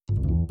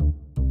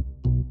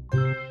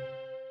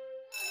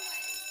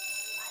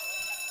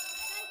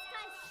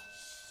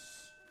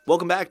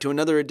Welcome back to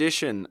another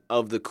edition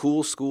of the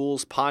Cool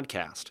Schools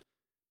podcast.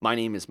 My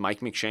name is Mike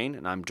McShane,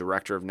 and I'm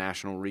Director of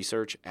National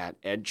Research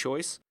at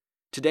EdChoice.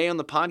 Today on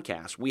the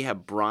podcast, we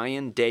have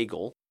Brian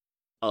Daigle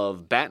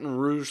of Baton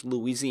Rouge,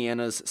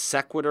 Louisiana's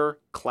Sequitur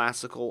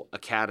Classical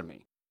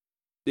Academy.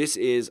 This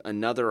is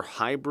another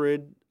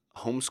hybrid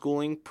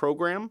homeschooling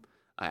program,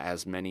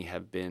 as many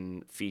have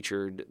been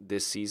featured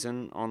this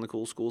season on the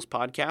Cool Schools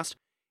podcast.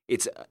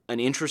 It's an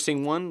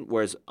interesting one,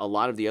 whereas a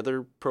lot of the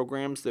other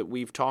programs that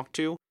we've talked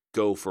to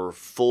go for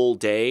full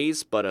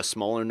days, but a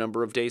smaller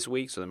number of days a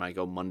week. So they might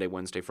go Monday,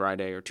 Wednesday,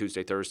 Friday, or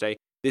Tuesday, Thursday.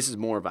 This is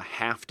more of a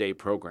half-day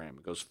program.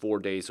 It goes 4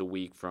 days a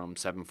week from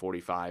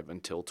 7:45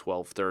 until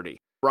 12:30.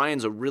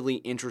 Brian's a really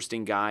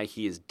interesting guy.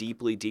 He is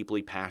deeply,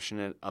 deeply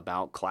passionate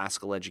about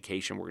classical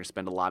education. We're going to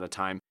spend a lot of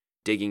time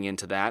digging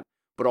into that,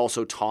 but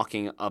also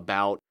talking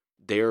about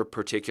their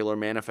particular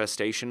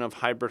manifestation of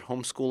hybrid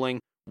homeschooling,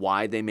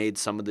 why they made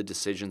some of the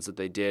decisions that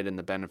they did, and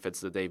the benefits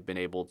that they've been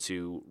able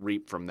to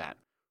reap from that.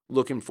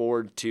 Looking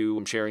forward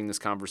to sharing this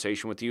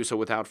conversation with you. So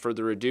without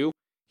further ado,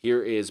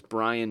 here is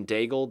Brian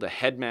Daigle, the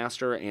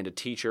headmaster and a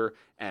teacher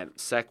at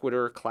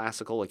Sequitur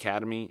Classical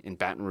Academy in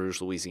Baton Rouge,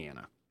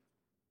 Louisiana.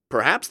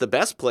 Perhaps the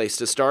best place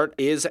to start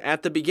is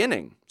at the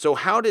beginning. So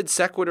how did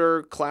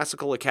Sequitur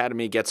Classical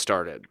Academy get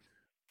started?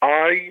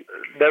 I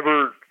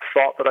never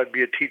thought that I'd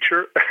be a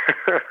teacher.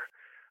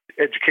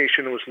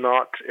 Education was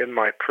not in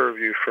my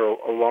purview for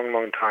a long,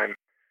 long time.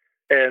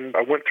 And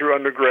I went through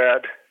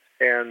undergrad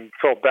and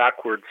fell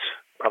backwards,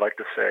 I like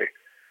to say,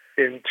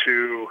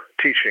 into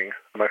teaching,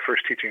 my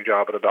first teaching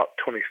job at about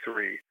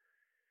 23.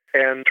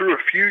 And through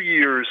a few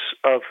years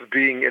of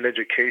being in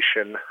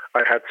education,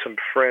 I had some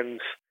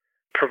friends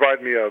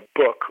provide me a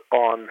book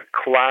on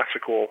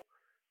classical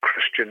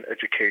Christian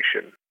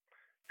education.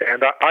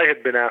 And I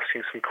had been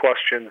asking some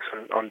questions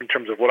in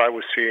terms of what I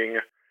was seeing,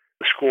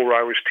 the school where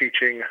I was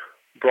teaching,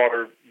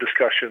 broader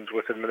discussions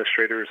with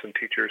administrators and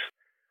teachers.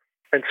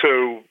 And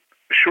so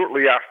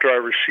shortly after I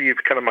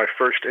received kind of my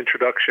first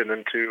introduction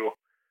into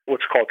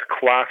what's called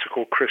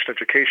classical Christian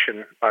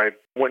education, I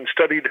went and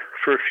studied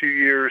for a few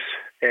years,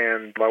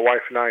 and my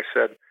wife and I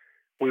said,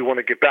 we want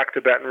to get back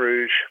to Baton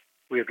Rouge.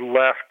 We had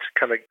left,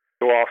 kind of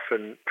go off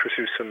and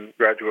pursue some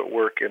graduate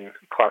work in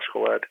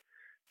classical ed.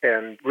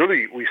 And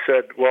really, we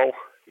said, well,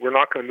 we're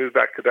not going to move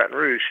back to Baton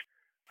Rouge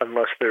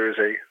unless there is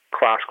a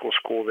classical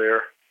school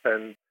there.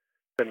 And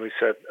then we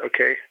said,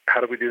 okay,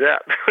 how do we do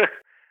that?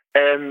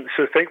 And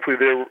so thankfully,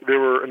 there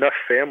were enough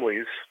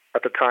families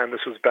at the time,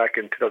 this was back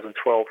in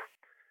 2012,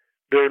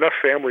 there were enough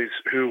families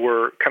who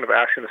were kind of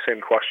asking the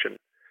same question.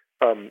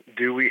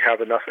 Do we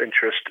have enough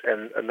interest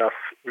and enough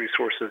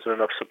resources and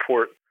enough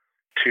support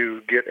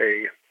to get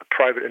a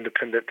private,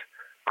 independent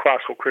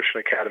classical Christian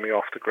academy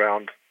off the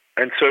ground?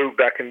 And so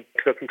back in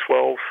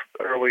 2012,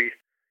 early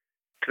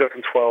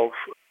 2012,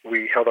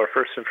 we held our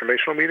first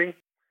informational meeting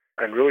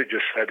and really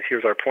just said,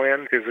 here's our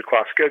plan, here's the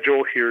class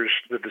schedule, here's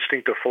the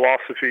distinctive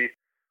philosophy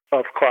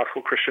of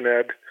classical Christian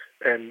ed,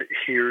 and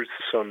here's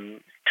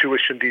some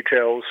tuition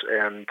details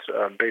and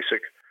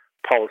basic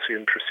policy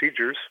and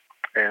procedures.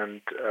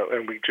 And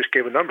we just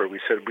gave a number. We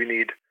said we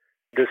need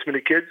this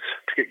many kids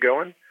to get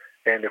going,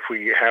 and if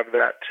we have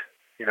that,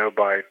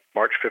 by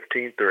March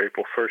 15th or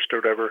April 1st or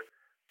whatever,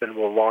 then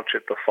we'll launch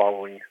it the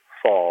following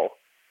fall.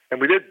 And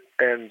we did.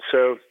 And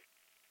so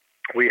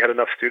we had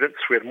enough students.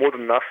 We had more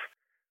than enough.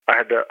 I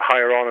had to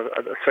hire on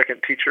a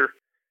second teacher,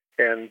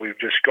 and we've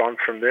just gone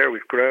from there.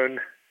 We've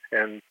grown,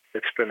 and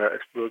it's been a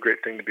really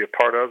great thing to be a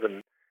part of,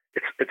 and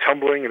it's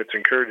humbling and it's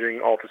encouraging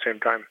all at the same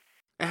time.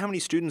 And how many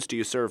students do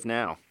you serve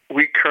now?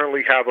 We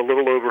currently have a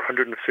little over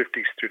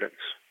 150 students.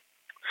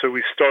 So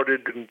we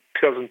started in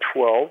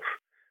 2012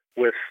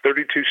 with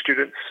 32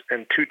 students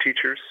and 2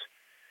 teachers,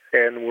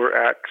 and we're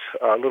at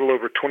a little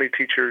over 20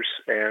 teachers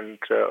and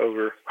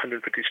over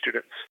 150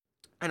 students.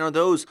 And are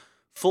those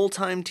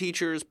full-time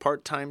teachers,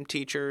 part-time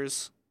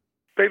teachers?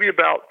 Maybe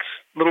about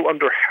a little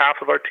under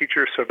half of our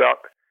teachers, so about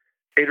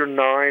 8 or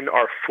 9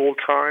 are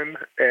full-time,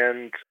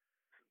 and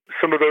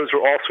some of those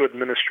are also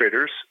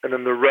administrators, and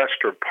then the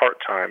rest are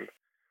part-time.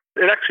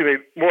 It actually may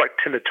be more like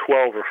 10 to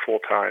 12 are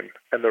full-time,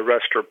 and the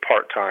rest are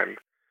part-time.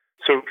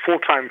 So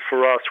full-time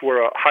for us,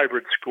 we're a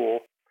hybrid school.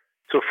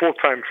 So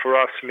full-time for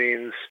us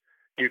means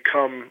you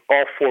come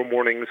all 4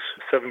 mornings,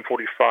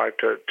 7:45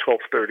 to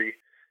 12:30,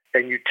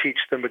 and you teach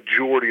the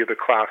majority of the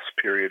class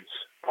periods,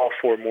 all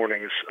 4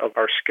 mornings of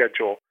our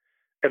schedule.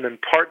 And then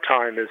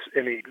part-time is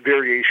any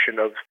variation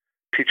of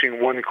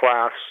teaching 1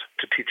 class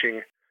to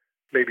teaching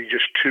maybe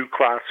just 2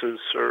 classes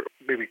or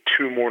maybe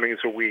 2 mornings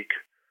a week,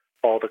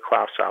 all the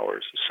class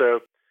hours.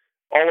 So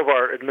all of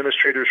our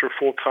administrators are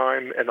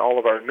full-time, and all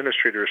of our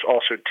administrators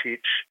also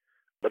teach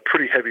a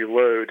pretty heavy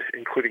load,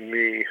 including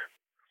me,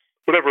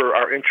 whatever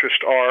our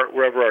interests are,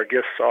 wherever our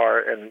gifts are,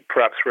 and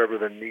perhaps wherever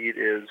the need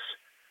is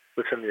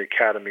within the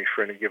academy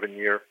for any given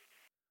year.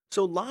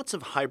 So lots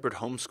of hybrid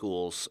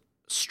homeschools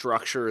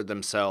structure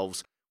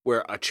themselves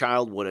where a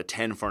child would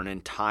attend for an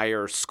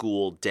entire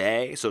school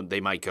day. So they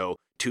might go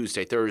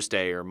Tuesday,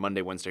 Thursday, or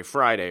Monday, Wednesday,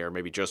 Friday, or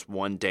maybe just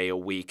one day a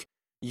week.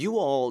 You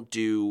all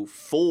do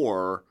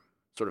 4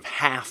 sort of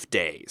half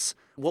days.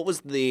 What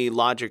was the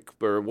logic,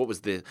 or what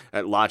was the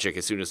logic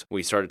as soon as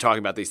we started talking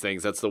about these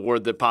things? That's the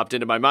word that popped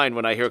into my mind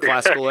when I hear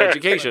classical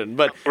education.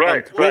 But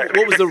right. What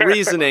was the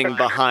reasoning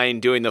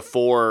behind doing the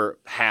 4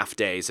 half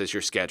days as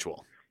your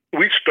schedule?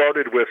 We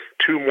started with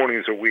 2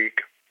 mornings a week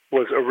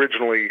was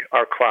originally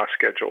our class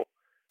schedule.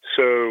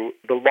 So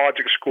the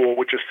logic school,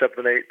 which is 7th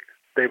and 8th,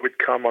 they would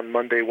come on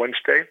Monday,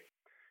 Wednesday.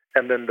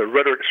 And then the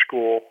rhetoric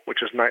school,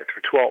 which is 9th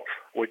through 12th,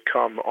 would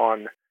come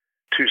on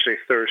Tuesday,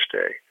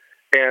 Thursday.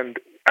 And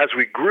as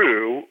we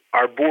grew,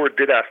 our board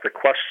did ask the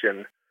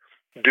question,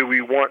 do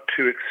we want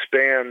to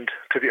expand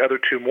to the other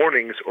 2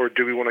 mornings, or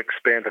do we want to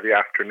expand to the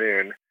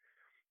afternoon?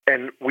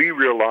 And we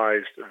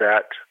realized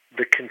that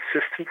the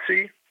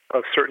consistency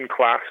of certain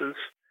classes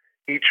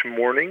each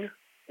morning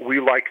we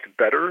liked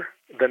better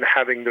than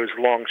having those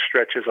long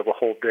stretches of a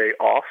whole day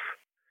off.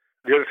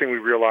 The other thing we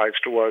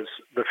realized was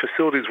the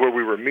facilities where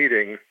we were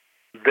meeting,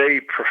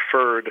 they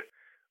preferred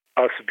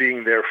us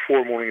being there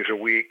 4 mornings a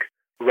week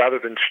rather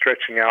than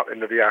stretching out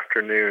into the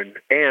afternoon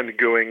and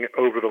going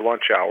over the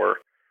lunch hour,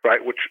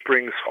 right, which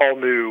brings all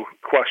new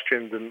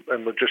questions and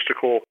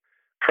logistical,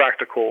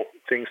 practical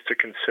things to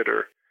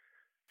consider.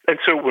 And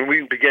so when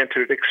we began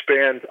to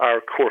expand our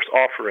course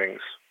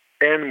offerings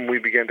and we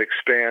began to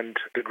expand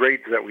the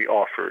grades that we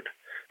offered,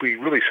 we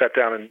really sat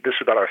down, and this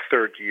was about our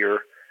 3rd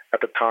year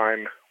at the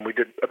time. We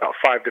did about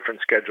 5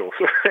 different schedules,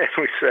 and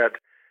we said,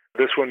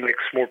 this one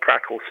makes more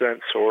practical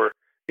sense, or,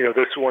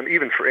 this one,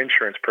 even for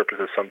insurance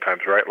purposes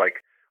sometimes, right?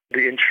 Like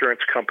the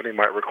insurance company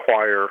might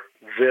require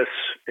this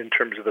in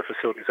terms of the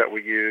facilities that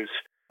we use,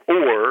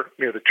 or,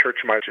 the church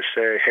might just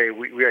say, hey,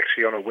 we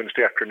actually on a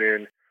Wednesday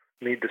afternoon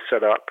need to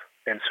set up,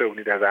 and so we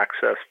need to have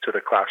access to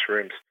the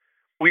classrooms.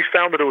 We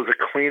found that it was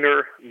a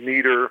cleaner,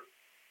 neater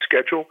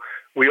schedule.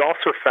 We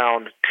also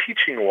found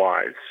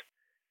teaching-wise,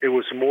 it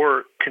was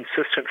more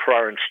consistent for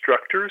our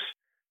instructors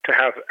to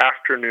have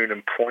afternoon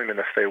employment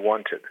if they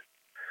wanted.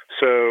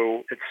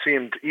 So it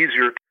seemed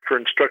easier for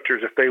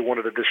instructors if they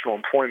wanted additional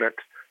employment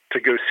to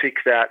go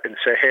seek that and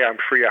say, hey, I'm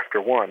free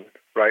after 1,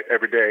 right,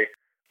 every day,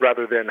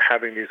 rather than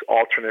having these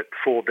alternate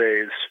full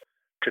days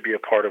to be a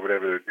part of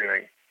whatever they're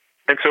doing.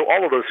 And so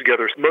all of those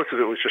together, most of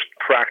it was just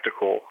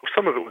practical.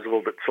 Some of it was a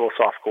little bit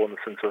philosophical in the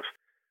sense of,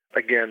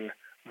 again,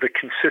 the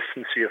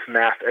consistency of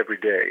math every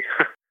day.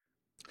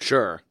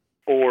 Sure.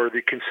 Or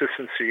the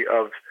consistency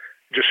of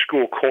just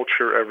school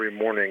culture every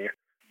morning,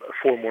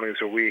 4 mornings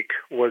a week,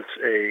 was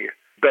a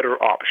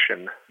better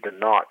option than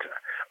not.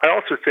 I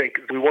also think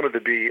we wanted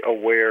to be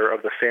aware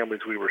of the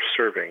families we were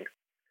serving.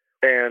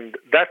 And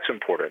that's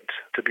important,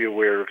 to be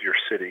aware of your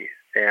city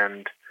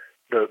and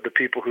the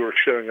people who are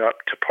showing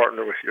up to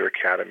partner with your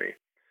academy.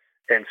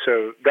 And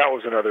so that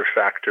was another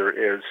factor,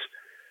 is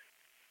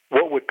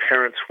what would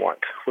parents want?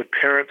 Would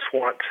parents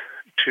want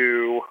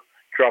to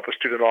drop a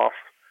student off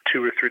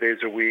 2 or 3 days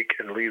a week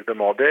and leave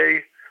them all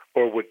day?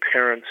 Or would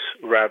parents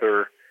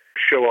rather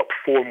show up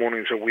 4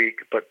 mornings a week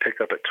but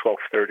pick up at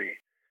 12:30?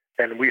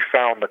 And we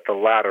found that the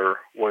latter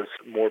was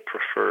more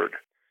preferred.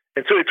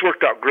 And so it's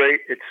worked out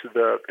great. It's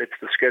the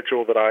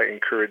schedule that I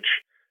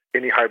encourage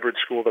any hybrid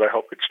school that I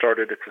help get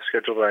started. It's a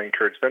schedule that I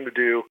encourage them to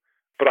do.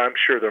 But I'm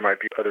sure there might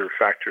be other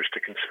factors to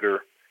consider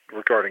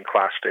regarding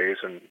class days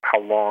and how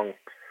long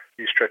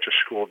you stretch a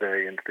school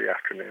day into the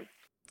afternoon.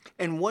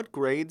 And what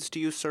grades do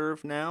you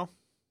serve now?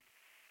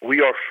 We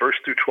are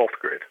 1st through 12th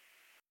grade.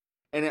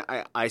 And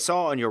I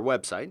saw on your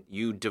website,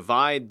 you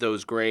divide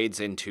those grades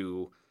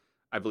into,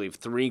 I believe,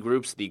 3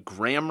 groups: the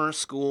grammar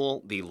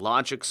school, the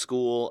logic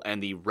school,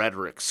 and the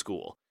rhetoric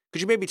school.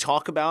 Could you maybe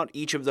talk about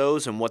each of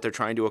those and what they're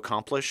trying to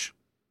accomplish?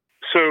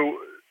 So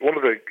one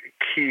of the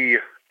key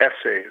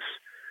essays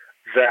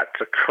that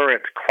the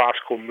current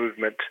classical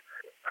movement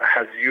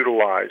has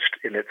utilized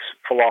in its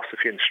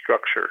philosophy and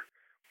structure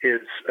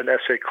is an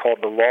essay called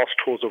The Lost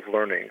Tools of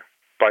Learning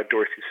by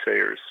Dorothy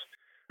Sayers.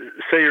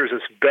 Sayers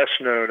is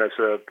best known as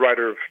a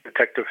writer of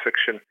detective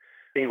fiction,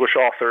 English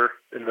author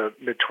in the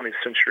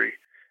mid-20th century.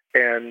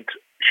 And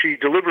she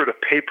delivered a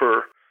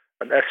paper,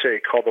 an essay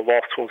called The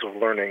Lost Tools of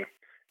Learning.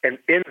 And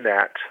in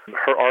that,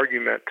 her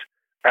argument,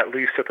 at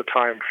least at the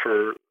time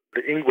for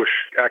the English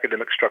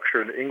academic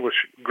structure in the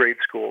English grade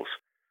schools,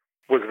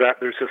 was that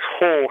there's this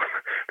whole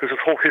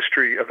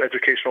history of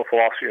educational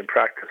philosophy and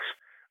practice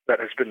that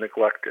has been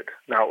neglected.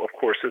 Now, of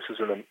course, this is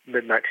in the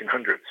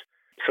mid-1900s.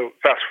 So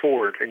fast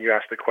forward and you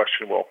ask the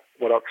question, well,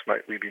 what else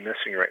might we be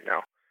missing right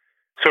now?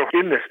 So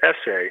in this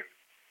essay,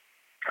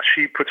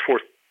 she puts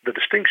forth the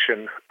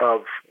distinction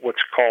of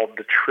what's called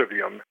the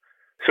trivium.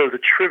 So the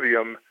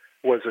trivium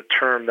was a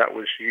term that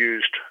was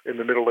used in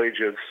the Middle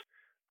Ages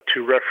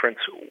to reference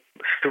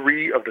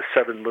 3 of the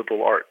 7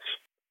 liberal arts,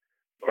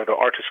 or the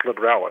artis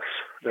liberalis.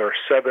 There are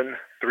 7,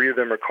 3 of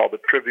them are called the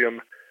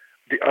trivium,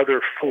 the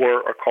other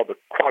 4 are called the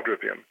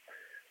quadrivium.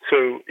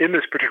 So in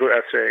this particular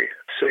essay,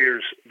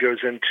 Sayers goes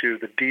into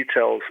the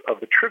details of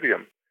the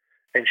trivium,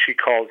 and she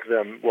calls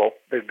them, well,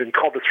 they've been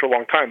called this for a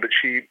long time, but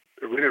she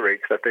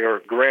reiterates that they are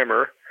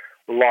grammar,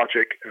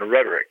 logic, and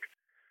rhetoric.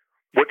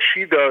 What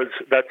she does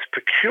that's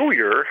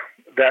peculiar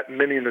that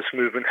many in this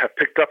movement have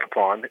picked up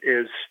upon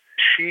is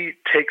she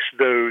takes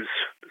those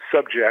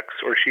subjects,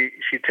 or she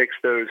takes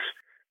those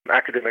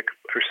academic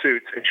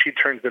pursuits, and she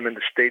turns them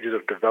into stages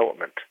of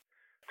development.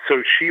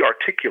 So she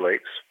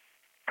articulates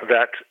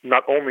that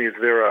not only is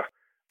there a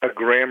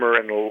grammar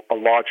and a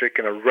logic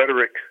and a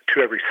rhetoric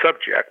to every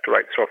subject,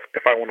 right? So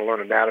if I want to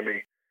learn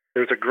anatomy,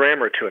 there's a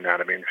grammar to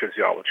anatomy and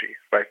physiology,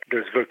 right?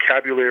 There's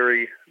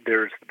vocabulary,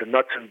 there's the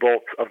nuts and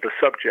bolts of the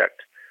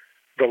subject.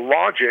 The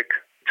logic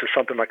to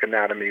something like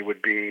anatomy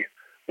would be,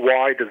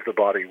 why does the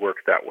body work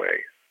that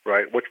way,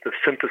 right? What's the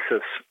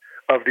synthesis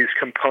of these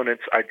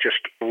components I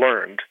just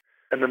learned?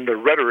 And then the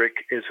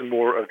rhetoric is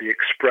more of the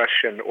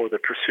expression or the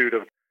pursuit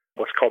of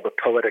what's called the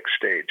poetic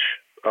stage,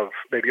 of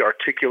maybe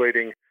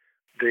articulating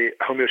the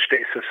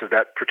homeostasis of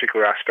that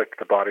particular aspect of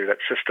the body, that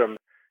system,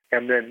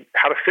 and then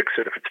how to fix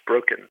it if it's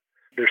broken.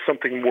 There's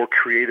something more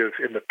creative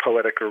in the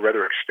poetic or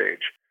rhetoric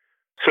stage.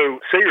 So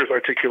Sayers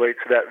articulates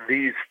that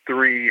these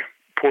three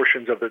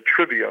portions of the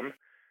trivium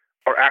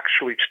are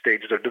actually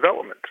stages of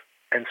development.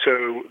 And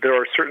so there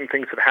are certain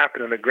things that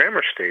happen in the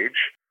grammar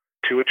stage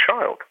to a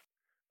child.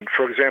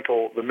 For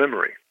example, the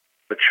memory.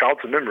 The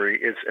child's memory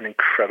is an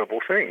incredible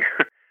thing.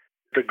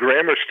 The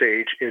grammar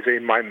stage is a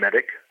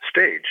mimetic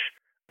stage.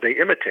 They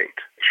imitate.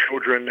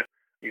 Children,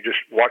 you just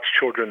watch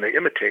children, they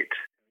imitate.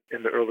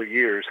 In the early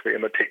years, they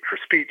imitate for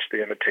speech,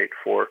 they imitate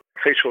for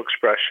facial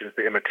expressions,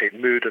 they imitate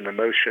mood and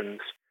emotions.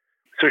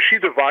 So she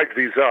divides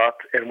these up,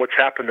 and what's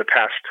happened the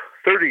past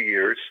 30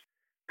 years,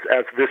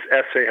 as this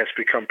essay has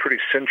become pretty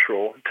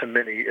central to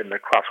many in the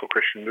classical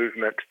Christian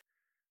movement,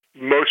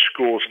 most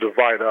schools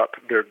divide up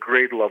their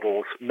grade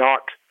levels,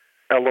 not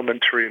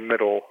elementary,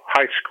 middle,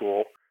 high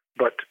school,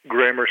 but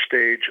grammar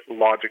stage,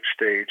 logic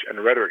stage,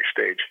 and rhetoric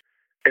stage.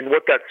 And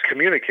what that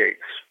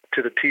communicates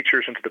to the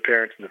teachers and to the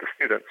parents and to the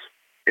students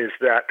is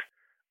that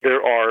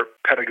there are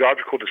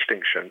pedagogical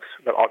distinctions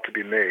that ought to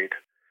be made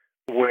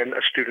when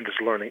a student is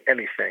learning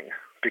anything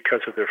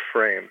because of their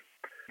frame.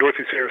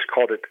 Dorothy Sayers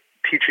called it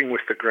teaching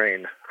with the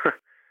grain,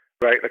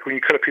 right? Like when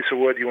you cut a piece of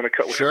wood, you want to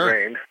cut with the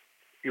grain.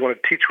 You want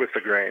to teach with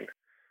the grain.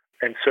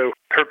 And so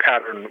her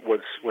pattern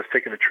was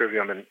taking the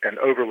trivium and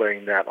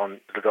overlaying that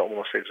on the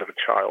developmental stages of a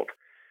child.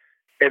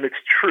 And it's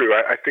true.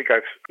 I think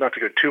I've, not to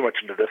go too much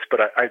into this, but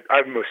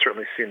I've most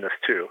certainly seen this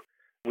too.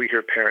 We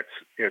hear parents,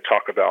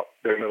 talk about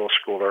their middle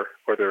schooler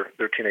or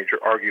their teenager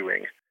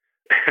arguing.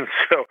 And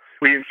so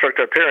we instruct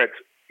our parents,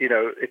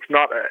 it's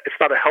not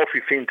a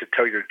healthy thing to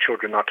tell your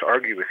children not to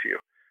argue with you,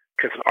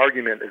 because an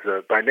argument is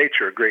by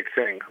nature a great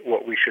thing.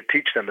 What we should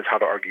teach them is how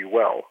to argue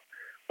well,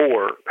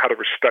 or how to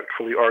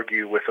respectfully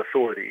argue with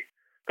authority.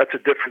 That's a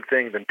different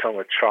thing than telling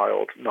a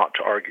child not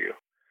to argue.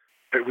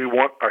 But we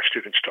want our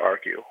students to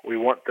argue. We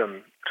want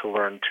them to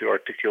learn to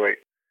articulate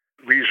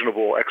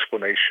reasonable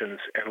explanations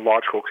and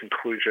logical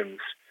conclusions,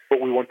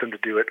 but we want them to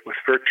do it with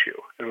virtue,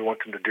 and we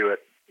want them to do it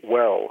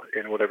well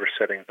in whatever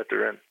setting that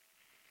they're in.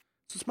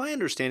 So it's my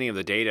understanding of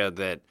the data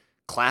that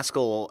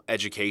classical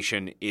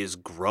education is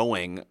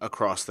growing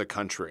across the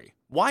country.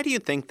 Why do you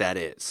think that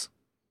is?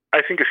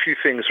 I think a few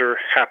things are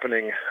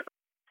happening.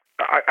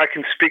 I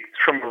can speak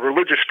from a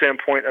religious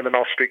standpoint, and then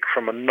I'll speak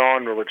from a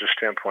non-religious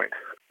standpoint.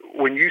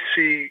 When you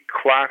see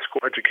classical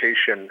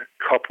education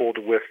coupled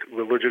with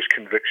religious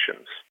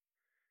convictions,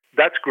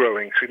 that's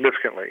growing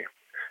significantly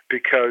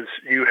because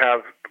you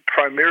have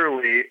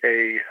primarily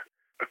a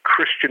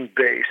Christian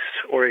base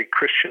or a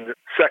Christian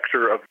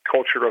sector of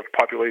culture of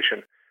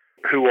population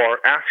who are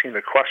asking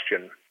the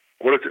question,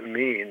 what does it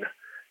mean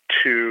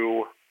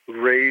to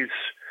raise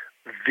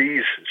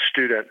these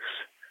students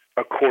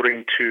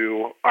according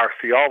to our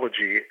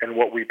theology and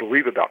what we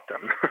believe about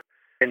them?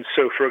 And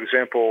so, for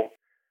example,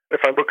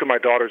 if I look at my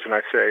daughters and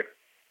I say,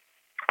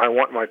 I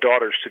want my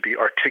daughters to be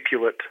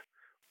articulate,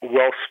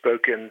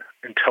 well-spoken,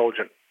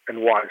 intelligent,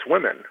 and wise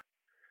women,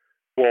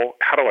 well,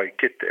 how do I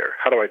get there?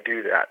 How do I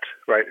do that,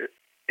 right?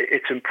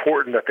 It's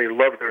important that they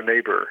love their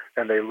neighbor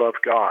and they love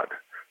God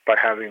by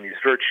having these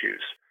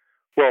virtues.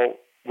 Well,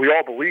 we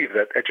all believe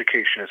that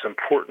education is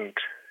important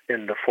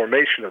in the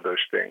formation of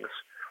those things,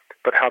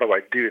 but how do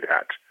I do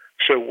that?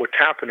 So what's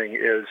happening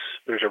is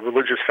there's a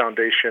religious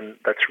foundation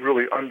that's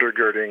really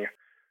undergirding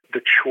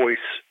the choice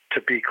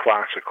to be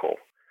classical.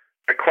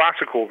 A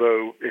classical,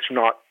 though, is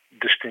not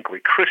distinctly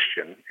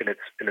Christian in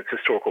its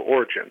historical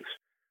origins.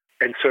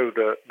 And so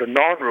the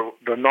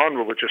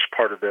non-religious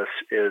part of this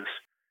is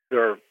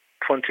there are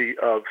plenty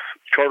of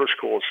charter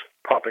schools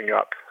popping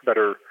up that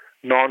are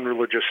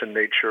non-religious in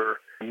nature,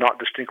 not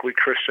distinctly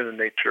Christian in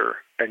nature,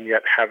 and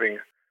yet having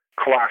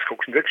classical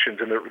convictions.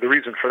 And the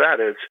reason for that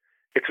is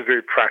it's a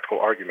very practical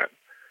argument,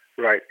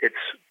 right? It's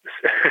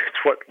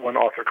what one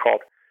author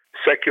called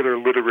secular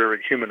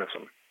literary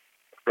humanism,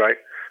 right?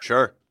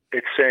 Sure.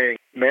 It's saying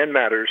man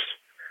matters,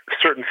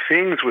 certain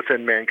things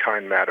within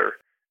mankind matter,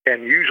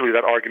 and usually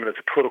that argument is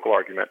a political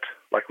argument,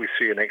 like we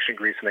see in ancient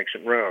Greece and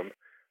ancient Rome,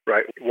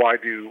 right? Why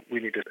do we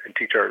need to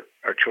teach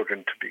our children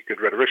to be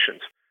good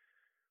rhetoricians?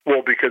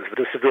 Well, because of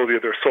the civility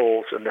of their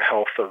souls and the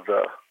health of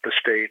the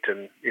state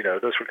and,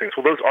 those sort of things.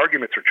 Well, those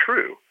arguments are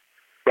true,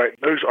 right?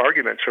 Those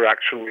arguments are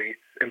actually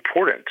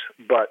important,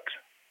 but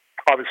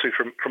obviously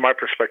from my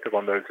perspective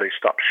on those, they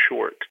stop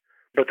short.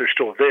 but they're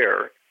still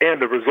there,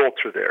 and the results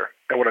are there.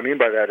 And what I mean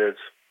by that is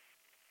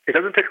it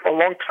doesn't take a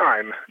long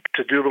time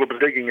to do a little bit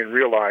of digging and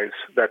realize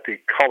that the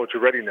college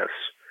readiness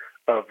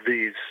of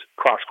these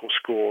classical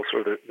schools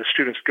or the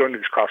students going to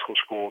these classical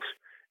schools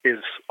is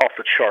off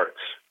the charts,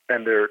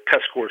 and their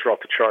test scores are off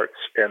the charts,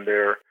 and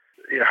their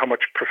how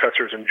much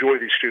professors enjoy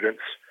these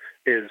students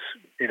is,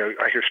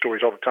 I hear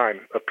stories all the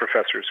time of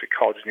professors at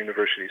colleges and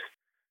universities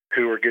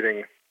who are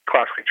getting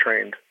classically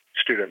trained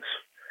students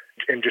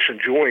and just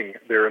enjoying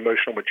their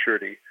emotional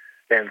maturity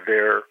and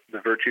the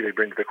virtue they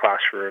bring to the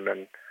classroom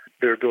and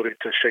their ability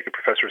to shake a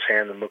professor's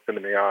hand and look them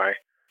in the eye.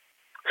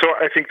 So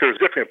I think there's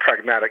definitely a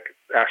pragmatic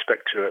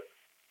aspect to it,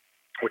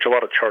 which a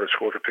lot of charter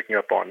schools are picking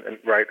up on. And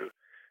right,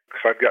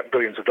 if I've got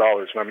billions of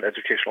dollars and I'm an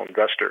educational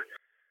investor,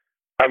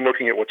 I'm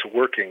looking at what's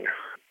working,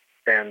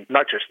 and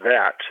not just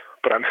that,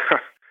 but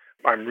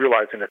I'm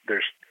realizing that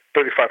there's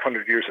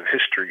 3,500 years of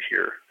history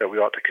here that we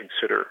ought to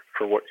consider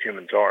for what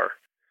humans are,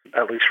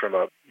 at least from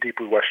a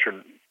deeply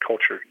Western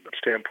culture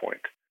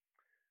standpoint.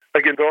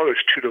 Again, there are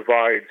those two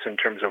divides in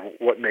terms of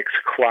what makes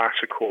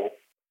classical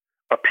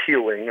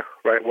appealing,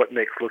 right? What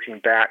makes looking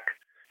back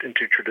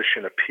into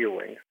tradition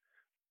appealing.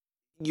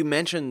 You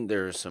mentioned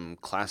there's some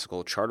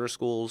classical charter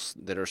schools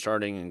that are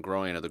starting and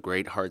growing, the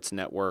Great Hearts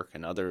Network,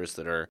 and others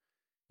that are,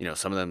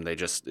 some of them, they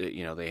just,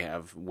 they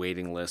have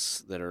waiting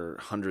lists that are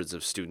hundreds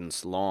of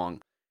students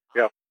long.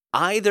 Yeah.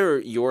 Either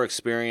your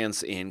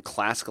experience in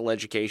classical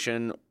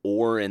education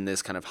or in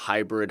this kind of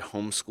hybrid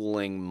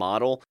homeschooling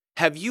model,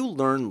 have you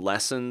learned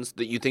lessons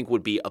that you think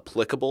would be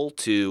applicable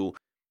to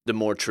the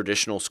more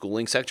traditional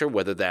schooling sector,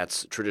 whether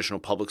that's traditional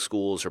public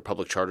schools or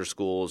public charter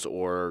schools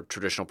or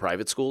traditional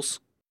private schools?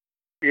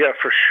 Yeah,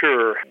 for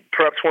sure.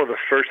 Perhaps one of the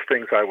first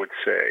things I would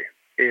say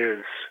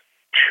is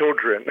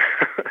children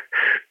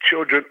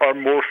are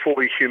more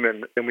fully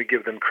human than we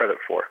give them credit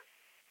for.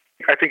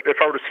 I think if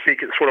I were to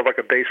speak, it's sort of like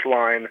a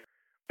baseline,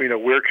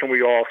 where can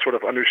we all sort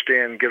of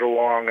understand, get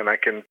along, and I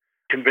can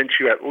convince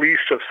you at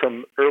least of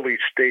some early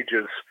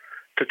stages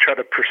to try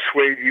to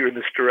persuade you in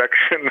this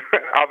direction.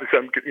 Obviously,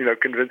 I'm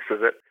convinced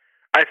of it.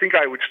 I think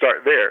I would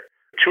start there.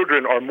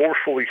 Children are more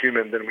fully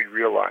human than we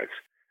realize.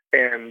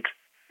 And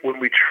when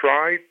we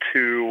try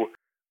to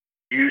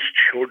use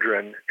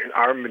children in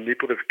our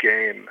manipulative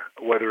game,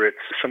 whether it's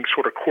some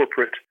sort of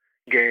corporate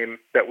game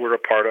that we're a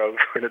part of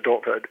in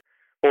adulthood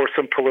or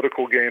some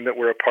political game that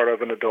we're a part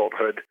of in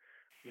adulthood,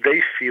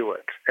 they feel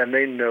it and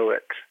they know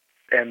it.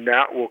 And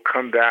that will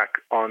come back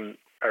on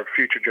our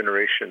future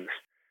generations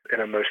in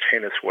a most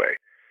heinous way.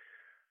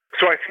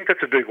 So I think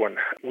that's a big one.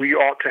 We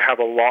ought to have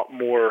a lot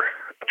more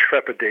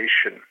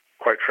trepidation,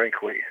 quite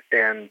frankly,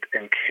 and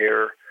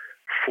care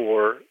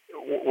for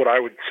what I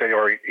would say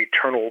are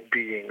eternal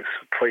beings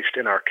placed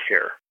in our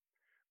care.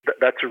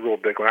 That's a real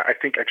big one. I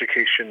think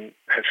education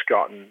has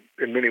gotten,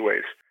 in many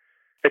ways,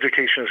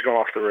 education has gone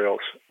off the rails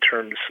in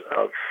terms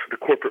of the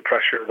corporate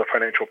pressure, the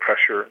financial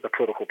pressure, the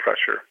political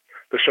pressure,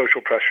 the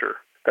social pressure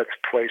that's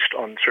placed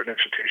on certain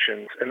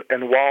institutions.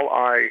 And while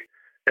I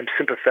am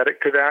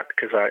sympathetic to that,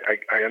 because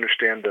I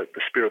understand the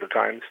spirit of the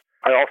times,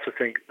 I also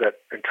think that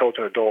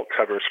intelligent adults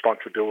have a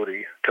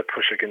responsibility to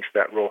push against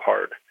that real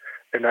hard.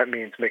 And that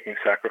means making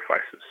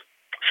sacrifices.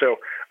 So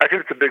I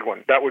think it's a big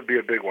one. That would be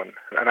a big one.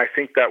 And I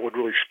think that would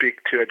really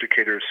speak to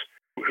educators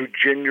who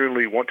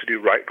genuinely want to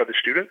do right by the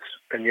students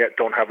and yet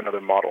don't have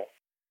another model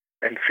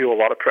and feel a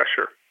lot of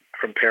pressure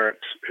from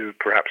parents who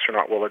perhaps are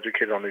not well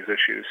educated on these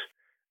issues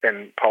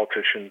and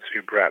politicians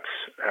who perhaps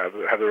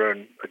have their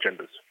own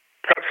agendas.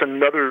 Perhaps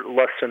another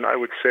lesson I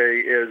would say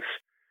is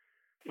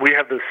we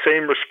have the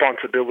same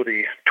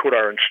responsibility toward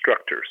our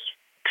instructors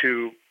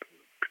to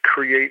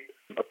create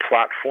a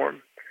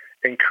platform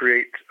and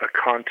create a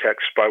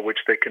context by which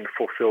they can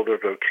fulfill their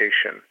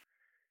vocation.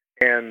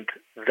 And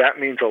that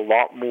means a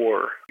lot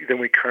more than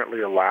we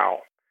currently allow.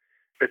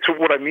 And so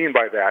what I mean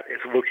by that is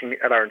looking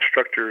at our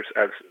instructors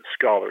as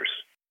scholars,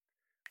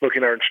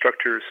 looking at our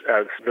instructors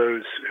as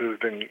those who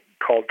have been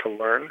called to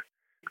learn,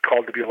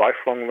 called to be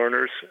lifelong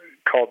learners,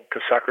 called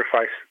to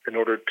sacrifice in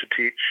order to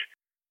teach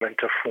and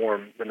to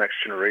form the next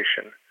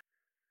generation.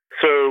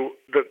 So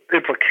the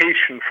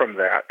implication from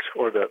that,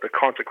 or the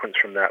consequence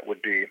from that,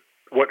 would be,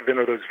 what then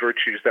are those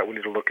virtues that we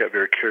need to look at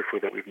very carefully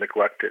that we've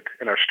neglected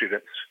in our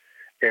students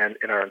and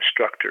in our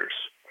instructors?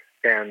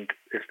 And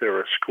is there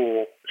a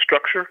school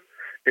structure?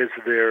 Is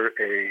there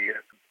a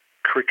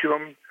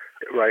curriculum,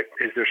 right?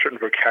 Is there certain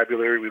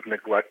vocabulary we've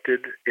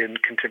neglected in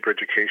contemporary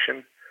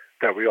education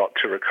that we ought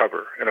to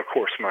recover? And of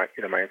course, my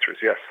answer is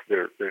yes.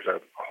 There's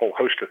a whole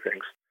host of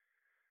things.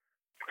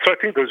 So I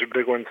think those are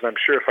big ones, and I'm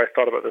sure if I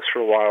thought about this for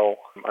a while,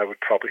 I would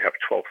probably have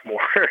 12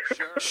 more.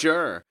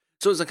 Sure.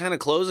 So as a kind of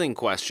closing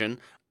question,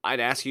 I'd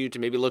ask you to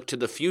maybe look to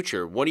the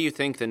future. What do you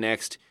think the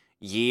next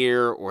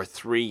year or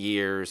 3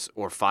 years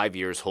or 5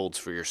 years holds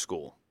for your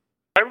school?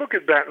 I look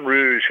at Baton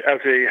Rouge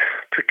as a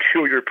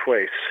peculiar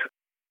place.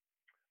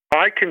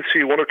 I can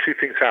see one of two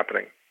things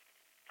happening.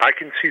 I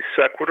can see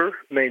Sequitur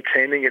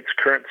maintaining its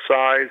current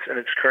size and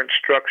its current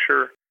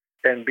structure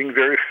and being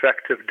very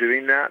effective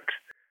doing that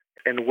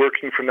and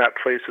working from that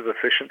place of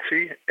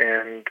efficiency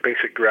and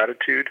basic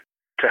gratitude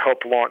to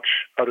help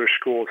launch other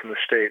schools in the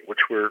state,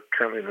 which we're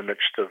currently in the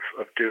midst of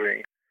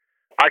doing.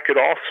 I could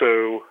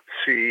also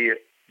see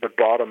the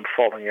bottom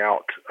falling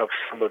out of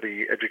some of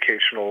the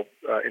educational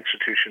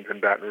institutions in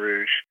Baton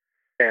Rouge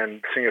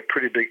and seeing a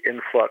pretty big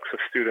influx of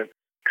students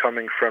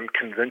coming from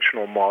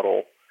conventional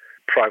model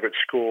private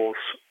schools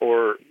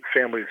or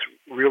families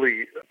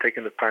really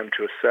taking the time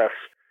to assess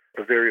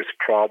the various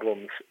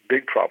problems,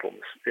 big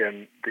problems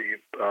in the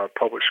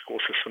public school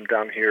system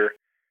down here,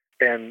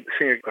 and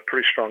seeing a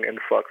pretty strong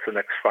influx the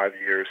next 5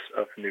 years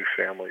of new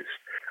families.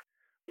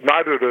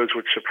 Neither of those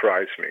would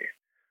surprise me.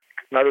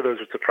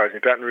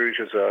 Baton Rouge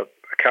is a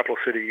capital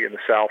city in the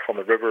South on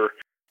the river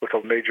with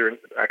a major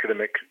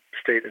academic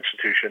state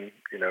institution,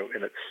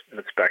 in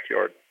its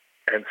backyard.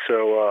 And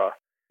so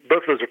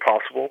both of those are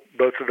possible.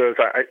 Both of those,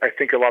 I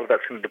think a lot of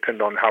that's going to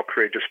depend on how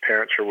courageous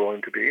parents are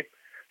willing to be,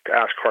 to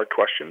ask hard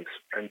questions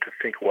and to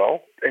think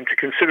well, and to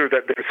consider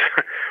that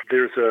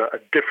there's a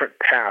different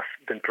path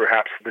than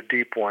perhaps the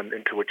deep one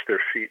into which their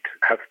feet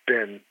have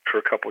been for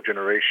a couple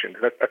generations.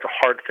 That's a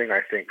hard thing,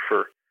 I think,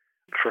 for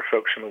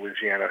folks in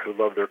Louisiana who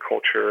love their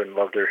culture and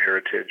love their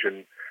heritage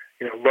and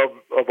love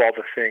of all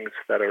the things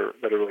that are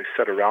really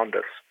set around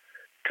us,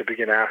 to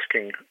begin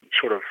asking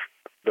sort of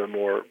the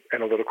more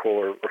analytical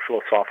or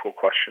philosophical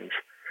questions.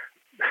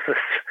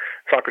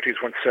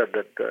 Socrates once said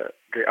that the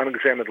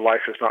unexamined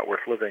life is not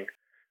worth living.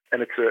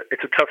 And it's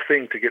a tough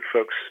thing to get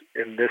folks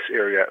in this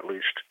area, at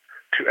least,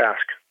 to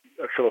ask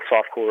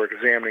philosophical or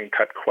examining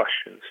type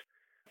questions.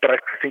 But I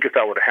think if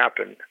that were to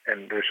happen,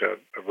 and there's a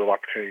real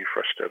opportunity for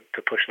us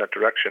to push in that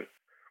direction,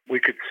 we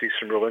could see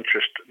some real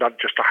interest, not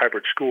just to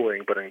hybrid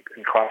schooling, but in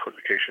classical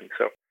education.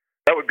 So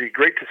that would be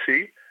great to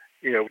see.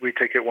 We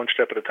take it one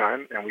step at a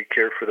time, and we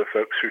care for the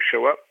folks who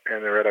show up,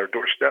 and they're at our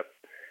doorstep.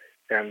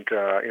 And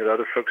the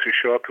other folks who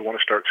show up who want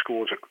to start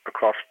schools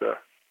across the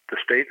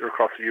state or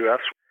across the U.S.,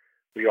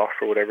 we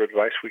offer whatever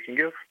advice we can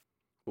give.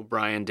 Well,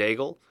 Brian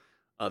Daigle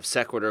of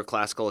Sequitur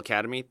Classical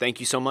Academy, thank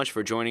you so much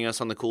for joining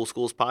us on the Cool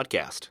Schools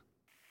podcast.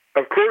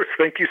 Of course.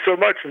 Thank you so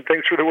much, and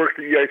thanks for the work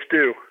that you guys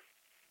do.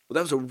 Well,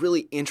 that was a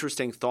really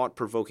interesting,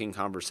 thought-provoking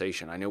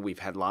conversation. I know we've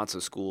had lots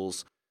of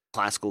schools,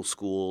 classical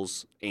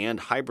schools and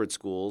hybrid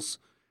schools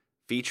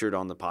featured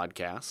on the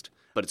podcast,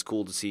 but it's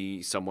cool to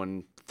see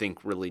someone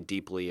think really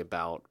deeply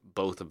about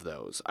both of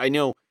those. I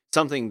know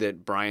something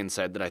that Brian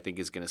said that I think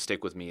is going to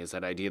stick with me is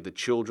that idea that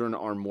children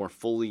are more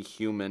fully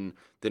human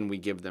than we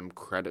give them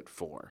credit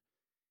for.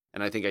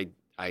 And I think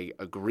I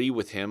agree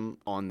with him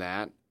on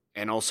that,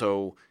 and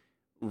also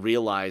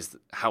realize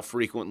how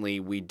frequently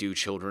we do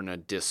children a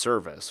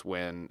disservice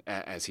when,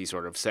 as he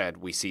sort of said,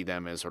 we see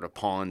them as sort of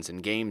pawns in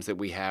games that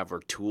we have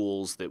or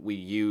tools that we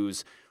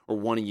use or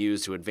want to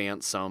use to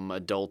advance some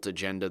adult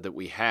agenda that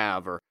we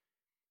have, or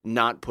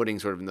not putting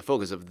sort of in the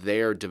focus of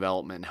their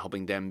development,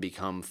 helping them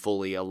become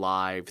fully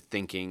alive,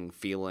 thinking,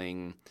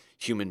 feeling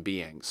human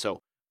beings. So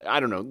I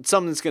don't know,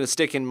 something's going to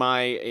stick in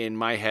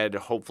my head.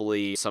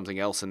 Hopefully something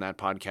else in that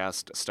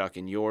podcast stuck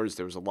in yours.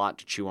 There was a lot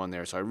to chew on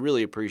there. So I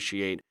really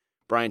appreciate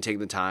Brian taking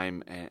the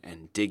time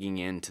and digging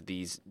into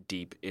these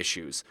deep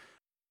issues.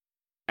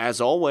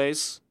 As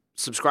always,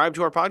 subscribe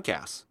to our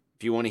podcast.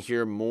 If you want to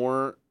hear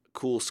more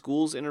Cool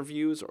Schools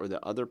interviews or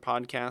the other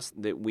podcasts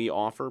that we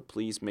offer,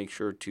 please make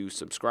sure to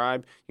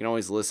subscribe. You can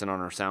always listen on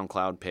our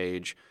SoundCloud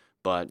page,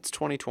 but it's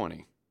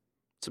 2020.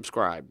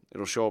 Subscribe.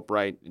 It'll show up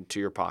right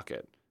into your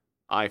pocket.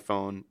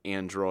 iPhone,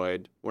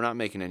 Android. We're not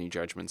making any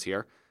judgments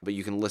here, but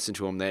you can listen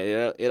to them.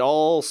 It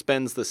all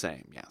spends the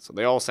same. Yeah, so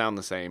they all sound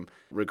the same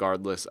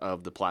regardless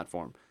of the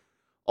platform.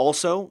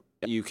 Also,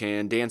 you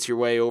can dance your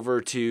way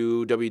over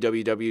to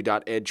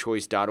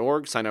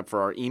www.edchoice.org. Sign up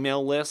for our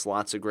email list.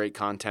 Lots of great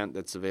content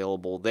that's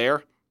available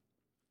there.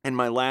 And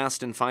my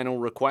last and final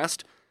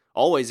request,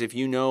 always, if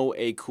you know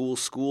a cool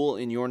school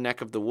in your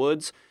neck of the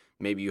woods,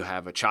 maybe you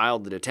have a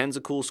child that attends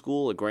a cool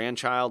school, a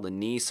grandchild, a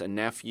niece, a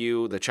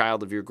nephew, the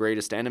child of your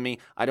greatest enemy.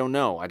 I don't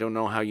know. I don't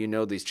know how you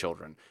know these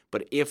children.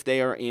 But if they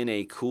are in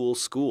a cool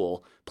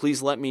school,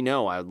 please let me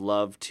know. I would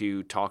love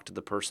to talk to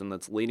the person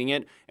that's leading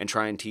it and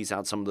try and tease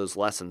out some of those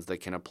lessons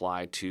that can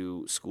apply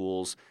to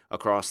schools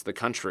across the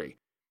country.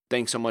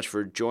 Thanks so much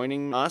for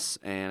joining us,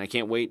 and I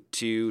can't wait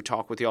to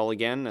talk with you all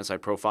again as I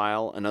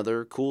profile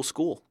another cool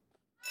school.